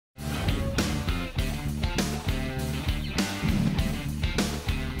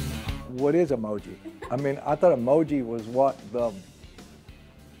what is emoji? I mean, I thought emoji was what the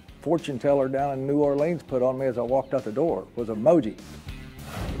fortune teller down in New Orleans put on me as I walked out the door, was emoji.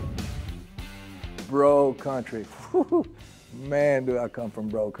 Bro country. Whew, man, do I come from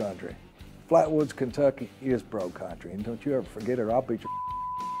bro country. Flatwoods, Kentucky is bro country, and don't you ever forget it, I'll beat your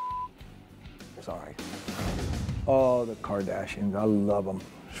sorry. Oh, the Kardashians, I love them.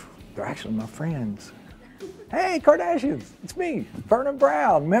 They're actually my friends. Hey, Kardashians, it's me, Vernon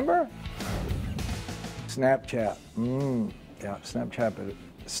Brown, remember? Snapchat, yeah,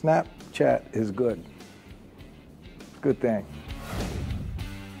 Snapchat is good. Good thing.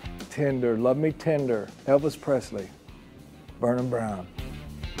 Tinder, love me Tinder. Elvis Presley, Vernon Brown.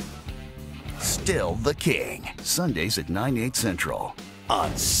 Still the King, Sundays at 9/8 Central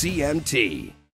on CMT.